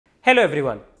Hello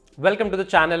everyone, welcome to the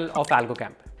channel of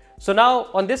Algocamp. So now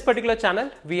on this particular channel,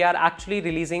 we are actually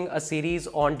releasing a series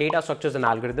on data structures and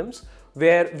algorithms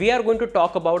where we are going to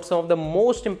talk about some of the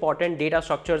most important data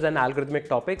structures and algorithmic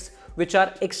topics which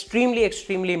are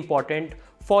extremely important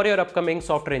for your upcoming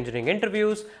software engineering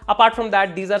interviews. Apart from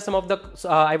that, these are some of the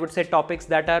I would say topics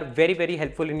that are very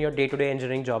helpful in your day-to-day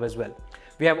engineering job as well.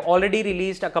 We have already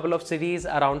released a couple of series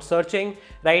around searching,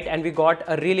 right? And we got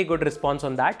a really good response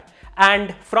on that.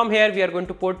 And from here, we are going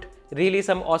to put really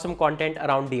some awesome content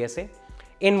around DSA.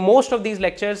 In most of these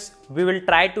lectures, we will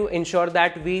try to ensure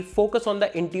that we focus on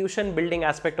the intuition building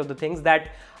aspect of the things, that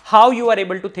how you are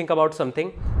able to think about something,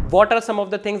 what are some of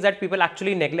the things that people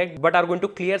actually neglect but are going to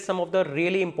clear some of the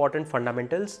really important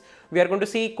fundamentals. We are going to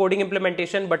see coding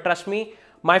implementation, but trust me,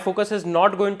 my focus is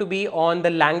not going to be on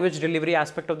the language delivery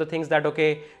aspect of the things that,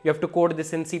 okay, you have to code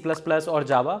this in C++ or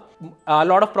Java. A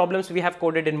lot of problems we have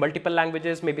coded in multiple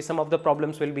languages. Maybe some of the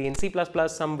problems will be in C++,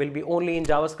 some will be only in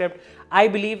JavaScript. I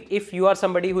believe if you are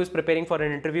somebody who is preparing for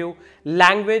an interview,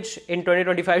 language in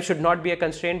 2025 should not be a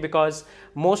constraint, because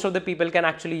most of the people can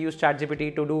actually use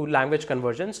ChatGPT to do language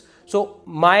conversions. So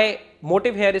my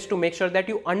motive here is to make sure that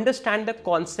you understand the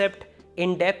concept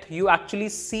in depth. You actually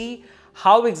see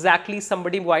how exactly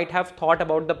somebody might have thought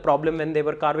about the problem when they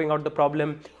were carving out the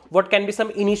problem, what can be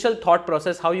some initial thought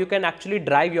process, how you can actually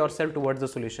drive yourself towards the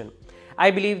solution.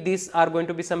 I believe these are going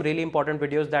to be some really important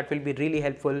videos that will be really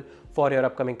helpful for your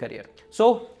upcoming career.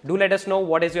 So do let us know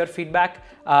what is your feedback.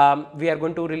 We are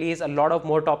going to release a lot of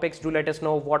more topics. Do let us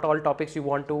know what all topics you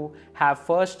want to have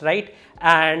first, right?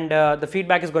 And the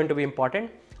feedback is going to be important.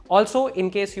 Also, in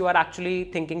case you are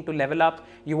actually thinking to level up,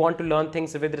 you want to learn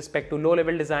things with respect to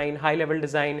low-level design, high-level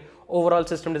design, overall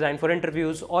system design for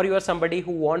interviews, or you are somebody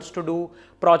who wants to do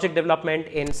project development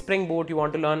in Spring Boot, you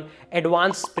want to learn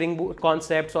advanced Spring Boot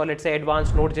concepts, or let's say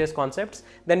advanced Node.js concepts,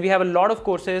 then we have a lot of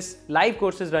courses, live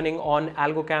courses running on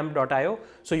algocamp.io.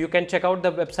 So you can check out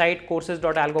the website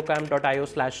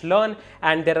courses.algocamp.io/learn,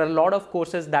 and there are a lot of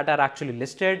courses that are actually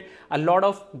listed. A lot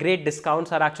of great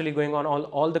discounts are actually going on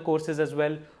all the courses as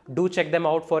well. Do check them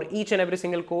out. For each and every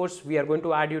single course, we are going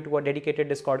to add you to a dedicated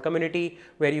Discord community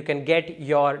where you can get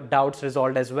your doubts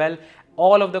resolved as well.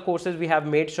 All of the courses, we have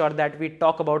made sure that we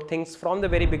talk about things from the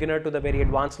very beginner to the very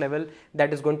advanced level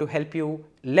that is going to help you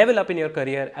level up in your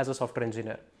career as a software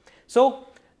engineer. So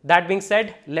that being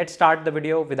said, let's start the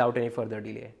video without any further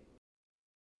delay.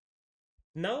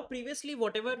 Now, previously,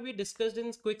 whatever we discussed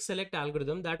in quick select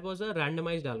algorithm, that was a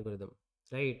randomized algorithm,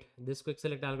 right? This quick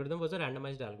select algorithm was a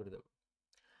randomized algorithm.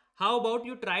 How about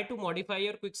you try to modify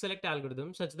your quick select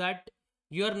algorithm such that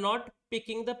you are not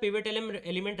picking the pivot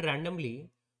element randomly,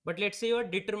 but let's say you are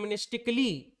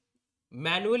deterministically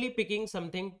manually picking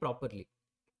something properly.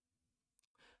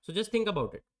 So just think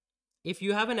about it. If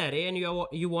you have an array and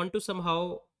you want to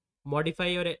somehow modify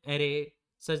your array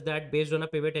such that based on a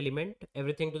pivot element,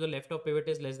 everything to the left of pivot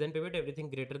is less than pivot, everything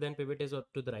greater than pivot is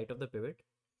to the right of the pivot.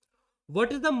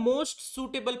 What is the most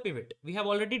suitable pivot? We have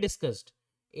already discussed.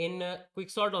 In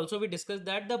quicksort also we discussed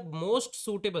that the most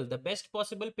suitable, the best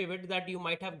possible pivot that you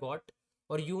might have got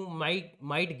or you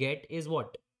might get is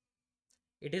what?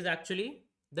 It is actually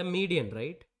the median,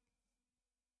 right?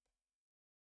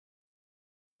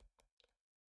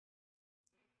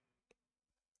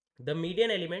 The median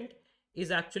element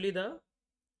is actually the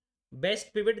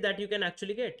best pivot that you can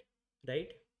actually get,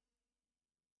 right?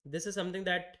 This is something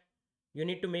that you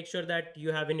need to make sure that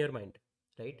you have in your mind,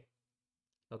 right?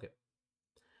 Okay.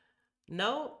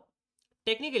 Now,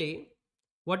 technically,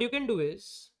 what you can do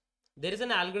is, there is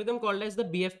an algorithm called as the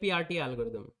BFPRT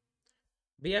algorithm.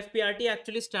 BFPRT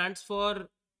actually stands for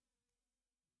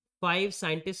 5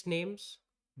 scientist names: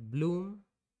 Bloom,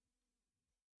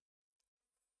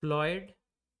 Floyd,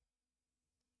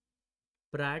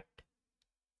 Pratt,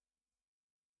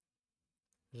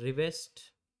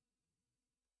 Rivest,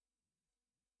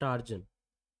 Tarjan.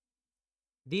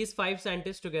 These 5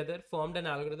 scientists together formed an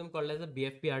algorithm called as the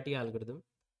BFPRT algorithm,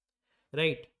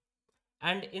 right?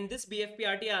 And in this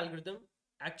BFPRT algorithm,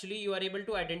 actually you are able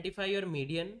to identify your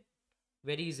median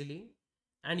very easily.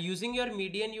 And using your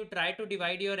median, you try to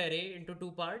divide your array into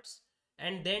 2 parts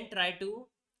and then try to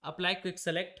apply quick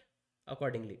select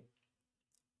accordingly,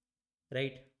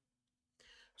 right?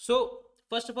 So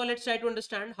first of all, let's try to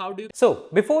understand how do you... So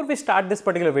before we start this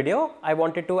particular video, I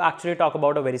wanted to actually talk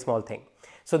about a very small thing.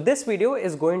 So this video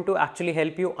is going to actually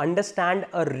help you understand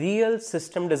a real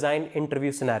system design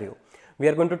interview scenario. We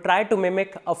are going to try to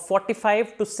mimic a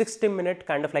 45 to 60 minute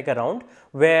kind of like a round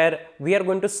where we are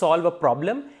going to solve a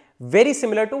problem very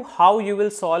similar to how you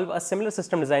will solve a similar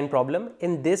system design problem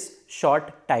in this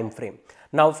short time frame.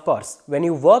 Now, of course, when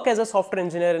you work as a software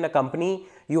engineer in a company,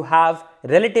 you have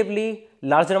relatively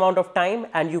larger amount of time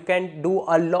and you can do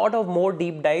a lot of more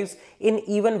deep dives in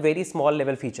even very small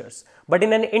level features. But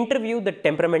in an interview, the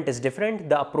temperament is different,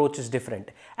 the approach is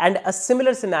different, and a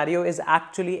similar scenario is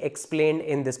actually explained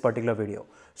in this particular video.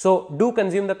 So do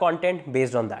consume the content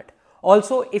based on that.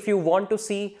 Also, if you want to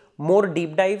see more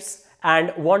deep dives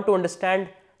and want to understand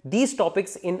these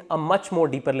topics in a much more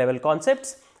deeper level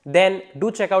concepts, then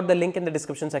do check out the link in the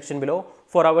description section below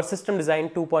for our System Design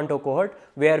 2.0 cohort,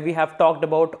 where we have talked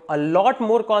about a lot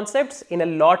more concepts in a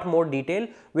lot more detail,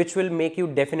 which will make you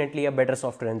definitely a better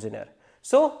software engineer.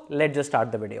 So let's just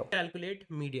start the video. Calculate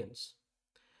medians.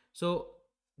 So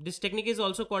this technique is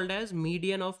also called as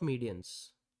median of medians.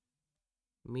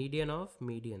 Median of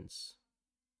medians.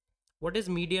 What is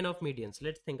median of medians?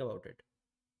 Let's think about it.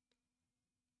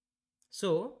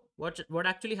 So what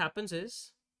actually happens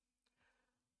is,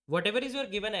 whatever is your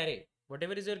given array,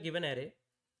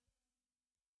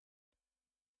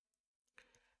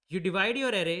 you divide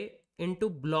your array into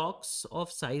blocks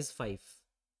of size 5.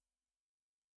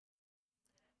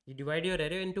 You divide your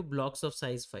array into blocks of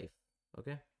size 5.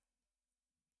 Okay.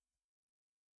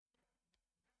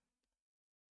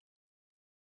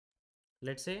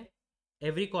 Let's say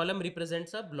every column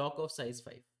represents a block of size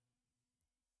 5.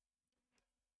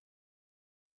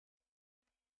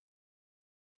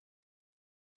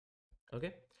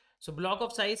 Okay. So block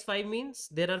of size 5 means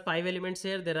there are 5 elements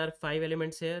here, there are 5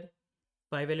 elements here,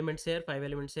 5 elements here, 5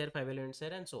 elements here, 5 elements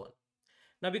here, and so on.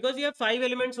 Now, because you have 5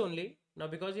 elements only,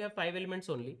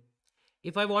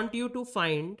 if I want you to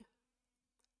find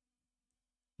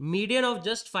median of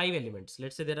just 5 elements,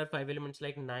 let's say there are 5 elements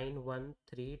like 9, 1,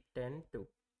 3, 10, 2.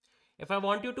 If I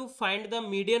want you to find the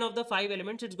median of the 5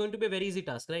 elements, it's going to be a very easy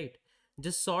task, right?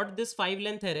 Just sort this 5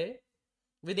 length array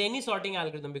with any sorting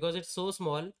algorithm, because it's so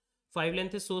small. 5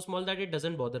 length is so small that it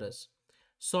doesn't bother us.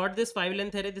 Sort this 5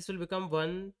 length array, this will become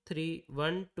 1, 3,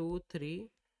 1, 2, 3,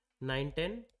 9,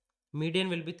 10. Median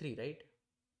will be 3, right?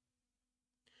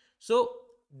 So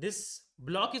this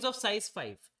block is of size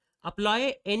 5.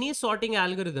 Apply any sorting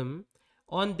algorithm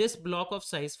on this block of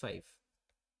size 5.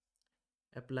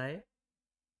 Apply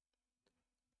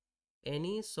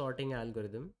any sorting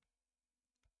algorithm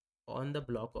on the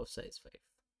block of size 5.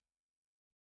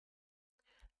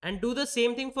 And do the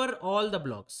same thing for all the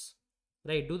blocks,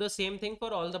 right? Do the same thing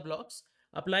for all the blocks.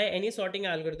 Apply any sorting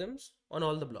algorithms on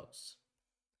all the blocks.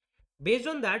 Based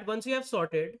on that, once you have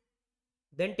sorted,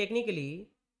 then technically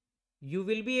you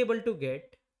will be able to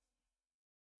get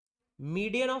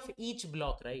median of each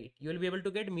block, right? You will be able to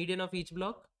get median of each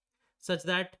block such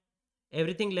that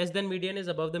everything less than median is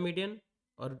above the median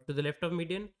or to the left of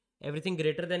median. Everything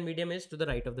greater than median is to the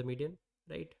right of the median,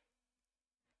 right?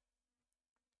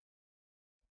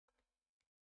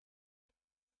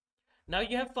 Now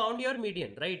you have found your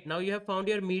median, right? Now you have found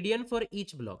your median for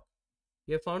each block.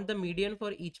 You have found the median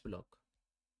for each block.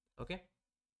 Okay.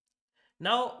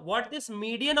 Now what this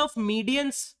median of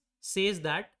medians says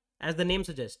that, as the name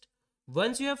suggests,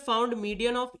 once you have found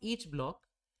median of each block,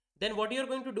 then what you are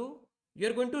going to do, you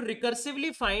are going to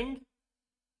recursively find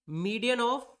median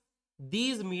of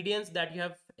these medians that you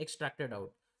have extracted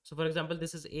out. So for example,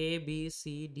 this is A, B,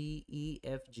 C, D, E,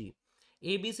 F, G.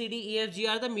 A, B, C, D, E, F, G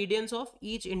are the medians of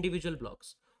each individual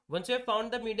blocks. Once you have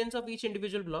found the medians of each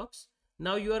individual blocks,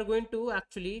 now you are going to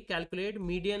actually calculate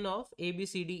median of A, B,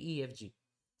 C, D, E, F, G.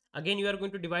 Again, you are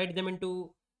going to divide them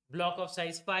into block of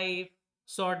size 5,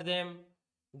 sort them,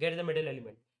 get the middle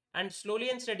element. And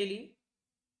slowly and steadily,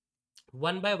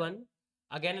 one by one,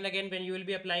 again and again, when you will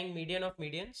be applying median of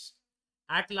medians,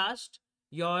 at last,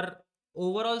 your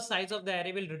overall size of the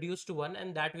array will reduce to 1,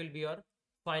 and that will be your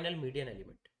final median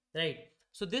element, right?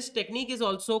 So this technique is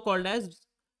also called as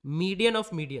median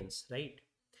of medians, right?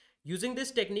 Using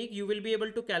this technique, you will be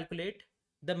able to calculate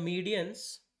the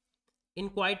medians in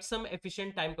quite some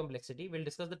efficient time complexity. We'll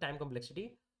discuss the time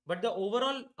complexity, but the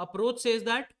overall approach says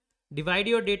that divide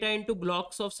your data into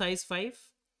blocks of size 5,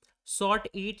 sort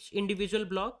each individual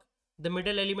block. The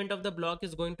middle element of the block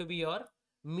is going to be your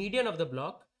median of the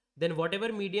block. Then whatever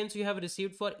medians you have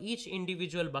received for each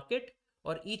individual bucket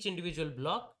or each individual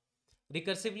block,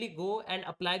 recursively go and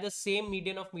apply the same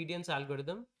median of medians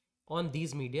algorithm on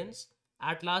these medians.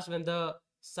 At last, when the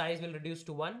size will reduce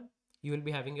to 1, you will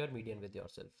be having your median with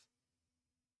yourself.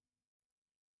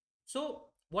 So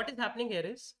what is happening here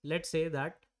is, let's say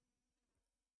that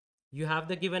you have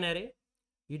the given array,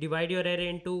 you divide your array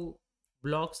into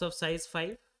blocks of size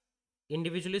 5,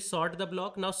 individually sort the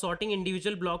block. Now sorting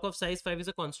individual block of size 5 is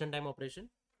a constant time operation,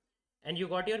 and you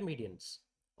got your medians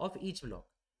of each block.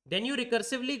 Then you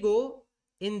recursively go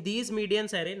in these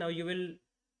medians array. Now you will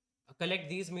collect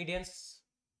these medians,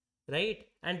 right?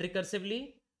 And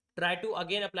recursively try to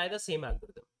again apply the same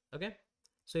algorithm. Okay.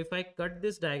 So if I cut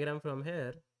this diagram from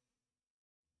here,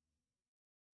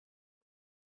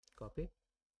 copy.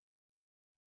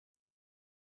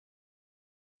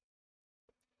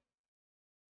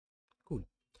 Cool.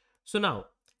 So now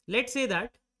let's say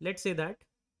that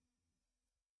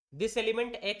this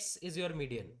element X is your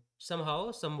median.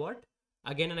 Somehow, somewhat,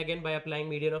 again and again by applying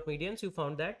median of medians, you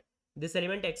found that this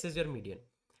element X is your median.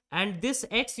 And this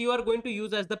X you are going to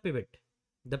use as the pivot.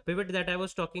 The pivot that I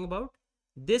was talking about,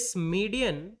 this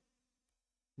median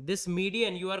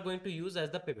you are going to use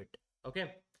as the pivot.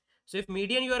 Okay. So if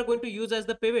median you are going to use as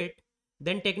the pivot,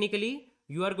 then technically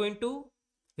you are going to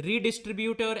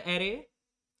redistribute your array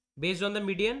based on the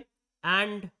median,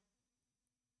 and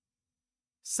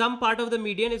some part of the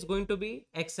median is going to be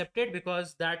accepted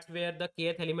because that's where the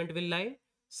kth element will lie.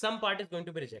 Some part is going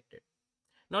to be rejected.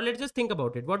 Now let's just think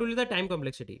about it. What will be the time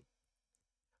complexity?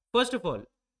 First of all,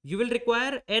 you will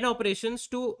require n operations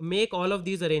to make all of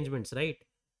these arrangements, right?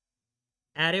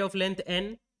 Array of length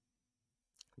n,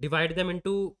 divide them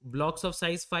into blocks of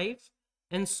size 5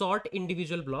 and sort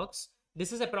individual blocks.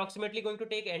 This is approximately going to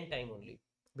take n time only,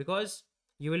 because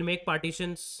you will make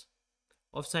partitions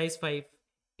of size 5,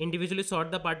 individually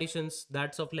sort the partitions,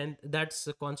 that's of length, that's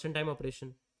a constant time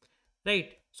operation,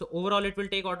 right? So overall it will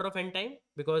take order of n time,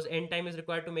 because n time is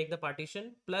required to make the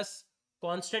partition, plus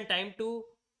constant time to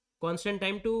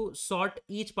sort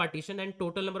each partition, and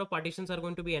total number of partitions are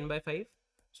going to be n by 5.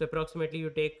 So approximately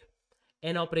you take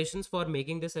n operations for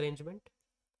making this arrangement.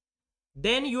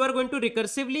 Then you are going to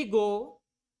recursively go,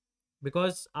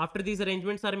 because after these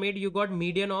arrangements are made, you got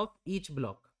median of each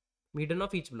block.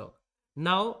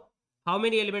 Now, how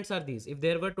many elements are these? If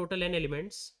there were total n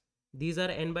elements, these are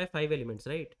n by 5 elements,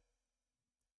 right?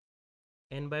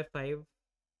 N by 5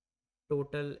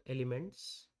 total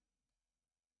elements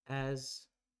as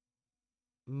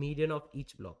median of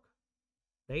each block,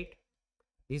 right?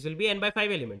 These will be n by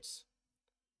 5 elements.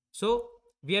 So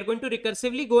we are going to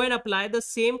recursively go and apply the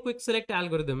same quick select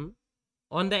algorithm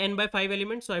on the n by 5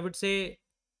 elements. So I would say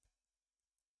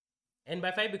n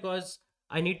by 5 because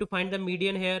I need to find the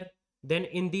median here. Then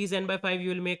in these n by 5, you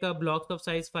will make a blocks of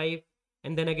size 5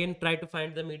 and then again try to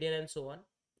find the median and so on.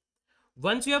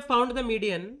 Once you have found the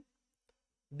median,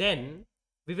 then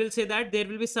we will say that there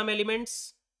will be some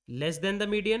elements less than the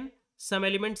median, some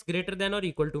elements greater than or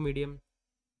equal to median,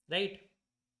 right?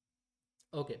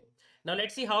 Okay. Now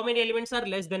let's see how many elements are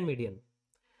less than median.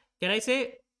 Can I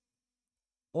say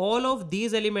all of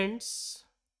these elements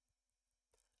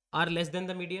are less than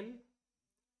the median?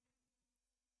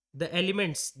 The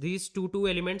elements, these two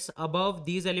elements above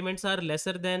these elements are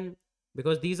lesser than,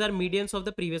 because these are medians of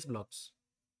the previous blocks,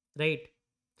 right?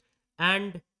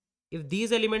 And if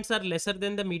these elements are lesser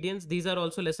than the medians, these are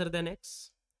also lesser than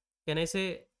X. Can I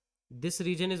say this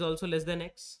region is also less than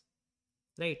X,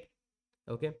 right?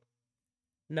 Okay.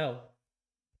 Now,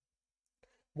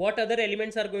 what other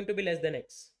elements are going to be less than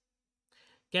X?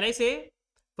 Can I say,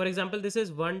 for example, this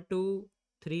is 1, 2,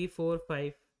 3, 4,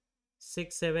 5,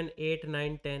 6, 7, 8,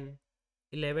 9, 10,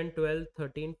 11, 12,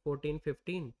 13, 14,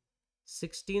 15,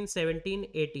 16, 17,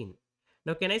 18.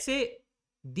 Now, can I say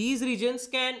these elements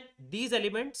can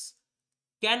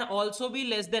also be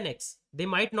less than X? They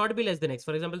might not be less than X.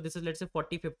 For example, this is, let's say,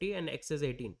 40, 50 and X is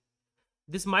 18.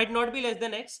 This might not be less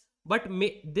than X, but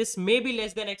this may be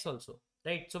less than X also,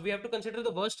 right? So we have to consider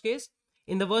the worst case.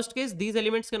 In the worst case, these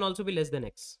elements can also be less than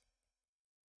X.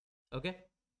 Okay.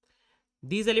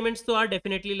 These elements though are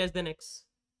definitely less than X.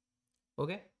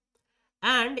 Okay.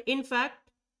 And in fact,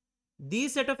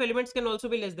 these set of elements can also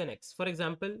be less than X. For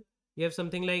example, you have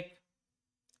something like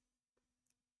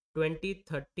 20,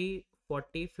 30,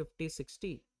 40, 50,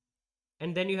 60.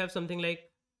 And then you have something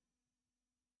like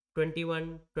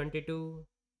 21, 22,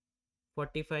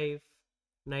 45,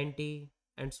 90,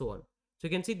 and so on. So you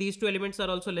can see these two elements are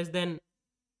also less than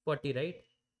 40, right?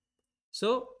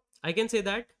 So I can say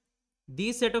that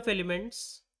these set of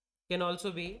elements can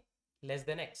also be less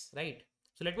than X, right?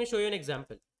 So let me show you an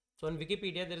example. So on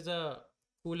Wikipedia, there is a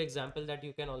cool example that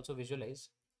you can also visualize,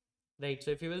 right?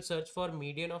 So if you will search for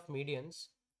median of medians,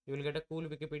 you will get a cool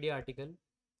Wikipedia article.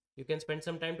 You can spend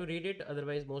some time to read it.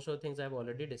 Otherwise, most of the things I've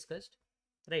already discussed,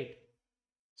 right?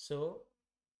 So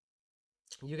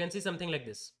you can see something like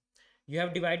this. You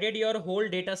have divided your whole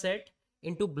data set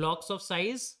into blocks of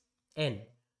size n.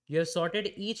 You have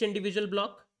sorted each individual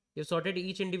block.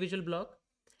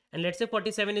 And let's say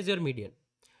 47 is your median.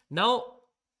 Now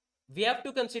we have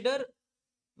to consider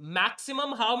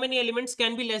maximum how many elements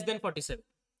can be less than 47.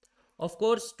 Of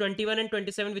course, 21 and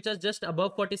 27, which are just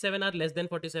above 47, are less than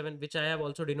 47, which I have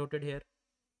also denoted here.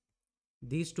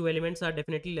 These two elements are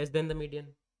definitely less than the median.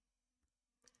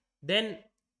 Then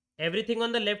everything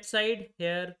on the left side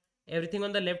here, everything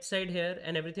on the left side here,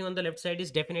 and everything on the left side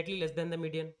is definitely less than the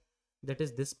median. That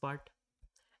is this part.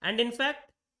 And in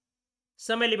fact,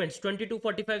 some elements 22,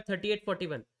 45, 38,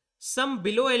 41, some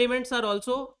below elements are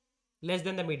also less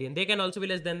than the median. They can also be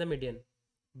less than the median.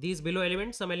 These below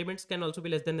elements, some elements can also be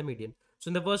less than the median. So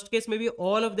in the worst case, maybe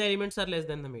all of the elements are less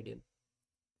than the median.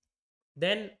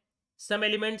 Then some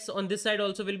elements on this side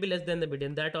also will be less than the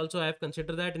median. That also I have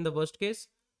considered that in the worst case.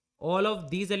 All of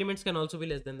these elements can also be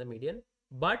less than the median.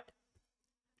 But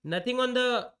nothing on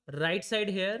the right side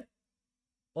here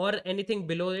or anything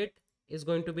below it is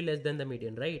going to be less than the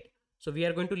median, right? So we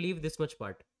are going to leave this much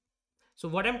part. So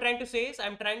what I'm trying to say is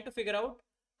I'm trying to figure out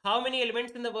how many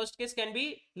elements in the worst case can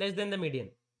be less than the median,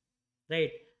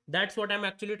 right? That's what I'm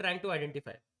actually trying to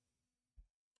identify.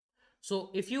 So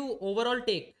if you overall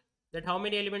take that how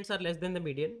many elements are less than the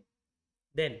median,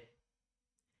 then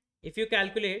if you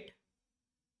calculate,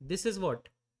 this is what?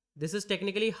 This is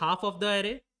technically half of the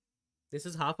array. This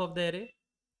is half of the array,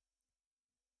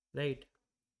 right?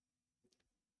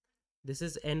 This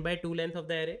is n by 2 length of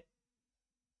the array.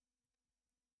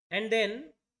 And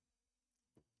then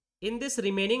in this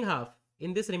remaining half,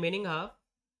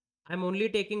 I'm only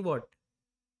taking what?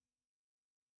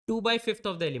 2 by 5th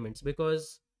of the elements,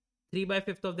 because 3 by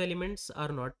 5th of the elements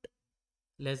are not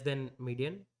less than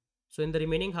median. So in the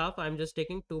remaining half, I'm just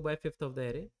taking 2 by 5th of the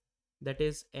array. That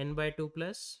is n by 2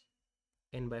 plus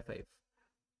n by 5.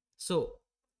 So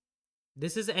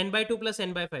this is n by 2 plus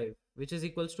n by 5, which is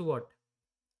equals to what?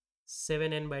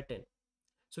 7n by 10.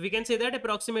 So we can say that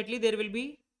approximately there will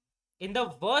be, in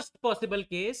the worst possible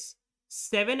case,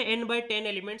 7n by 10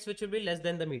 elements which will be less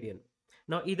than the median.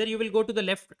 Now either you will go to the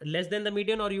left less than the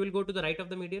median or you will go to the right of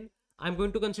the median. I'm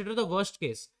going to consider the worst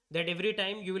case, that every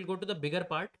time you will go to the bigger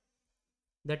part,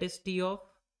 that is t of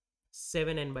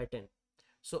 7n by 10.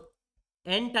 So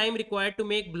n time required to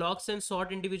make blocks and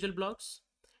sort individual blocks,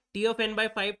 t of n by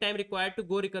 5 time required to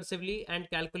go recursively and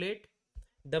calculate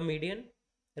the median,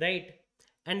 right?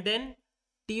 And then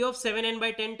t of 7n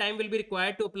by 10 time will be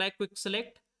required to apply quick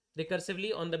select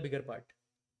recursively on the bigger part.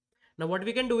 Now what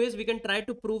we can do is we can try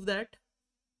to prove that,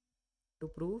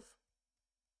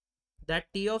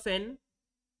 t of n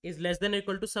is less than or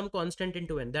equal to some constant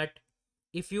into n. That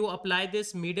if you apply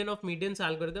this median of medians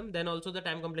algorithm, then also the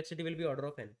time complexity will be order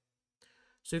of n.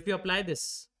 So if you apply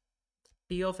this,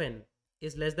 t of n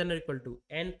is less than or equal to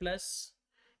n plus,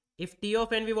 if t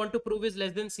of n we want to prove is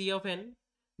less than c of n,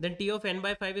 then t of n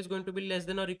by 5 is going to be less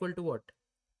than or equal to what?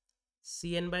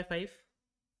 Cn by 5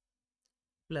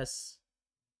 plus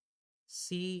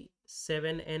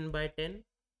C7n by 10.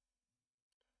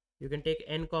 You can take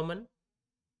n common.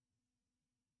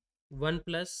 1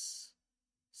 plus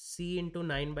C into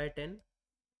 9 by 10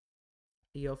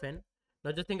 T of n.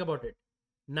 Now just think about it.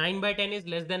 9 by 10 is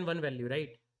less than 1 value, right?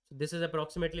 So this is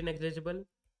approximately negligible.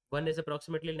 1 is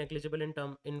approximately negligible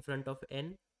in front of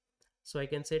n. So I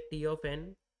can say T of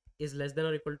n is less than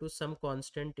or equal to some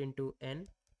constant into n.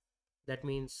 That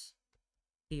means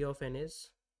T of n is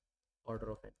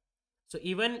order of n. So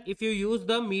even if you use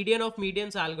the median of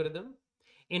medians algorithm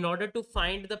in order to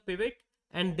find the pivot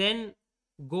and then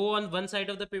go on one side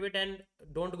of the pivot and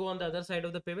don't go on the other side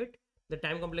of the pivot, the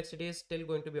time complexity is still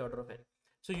going to be order of n.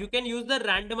 So you can use the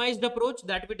randomized approach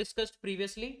that we discussed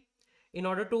previously in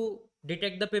order to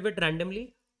detect the pivot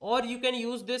randomly, or you can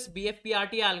use this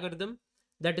BFPRT algorithm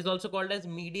that is also called as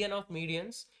median of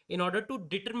medians in order to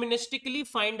deterministically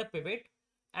find a pivot,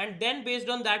 and then based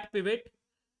on that pivot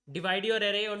divide your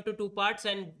array onto two parts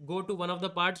and go to one of the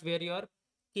parts where your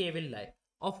k will lie.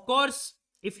 Of course,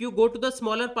 if you go to the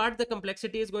smaller part, the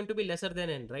complexity is going to be lesser than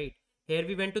n, right? Here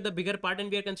we went to the bigger part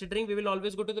and we are considering we will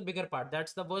always go to the bigger part.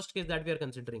 That's the worst case that we are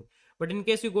considering. But in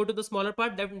case you go to the smaller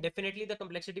part, then definitely the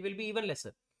complexity will be even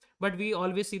lesser. But we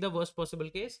always see the worst possible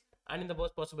case, and in the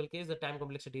worst possible case, the time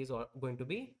complexity is going to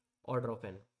be order of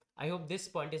n. I hope this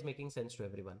point is making sense to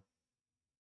everyone.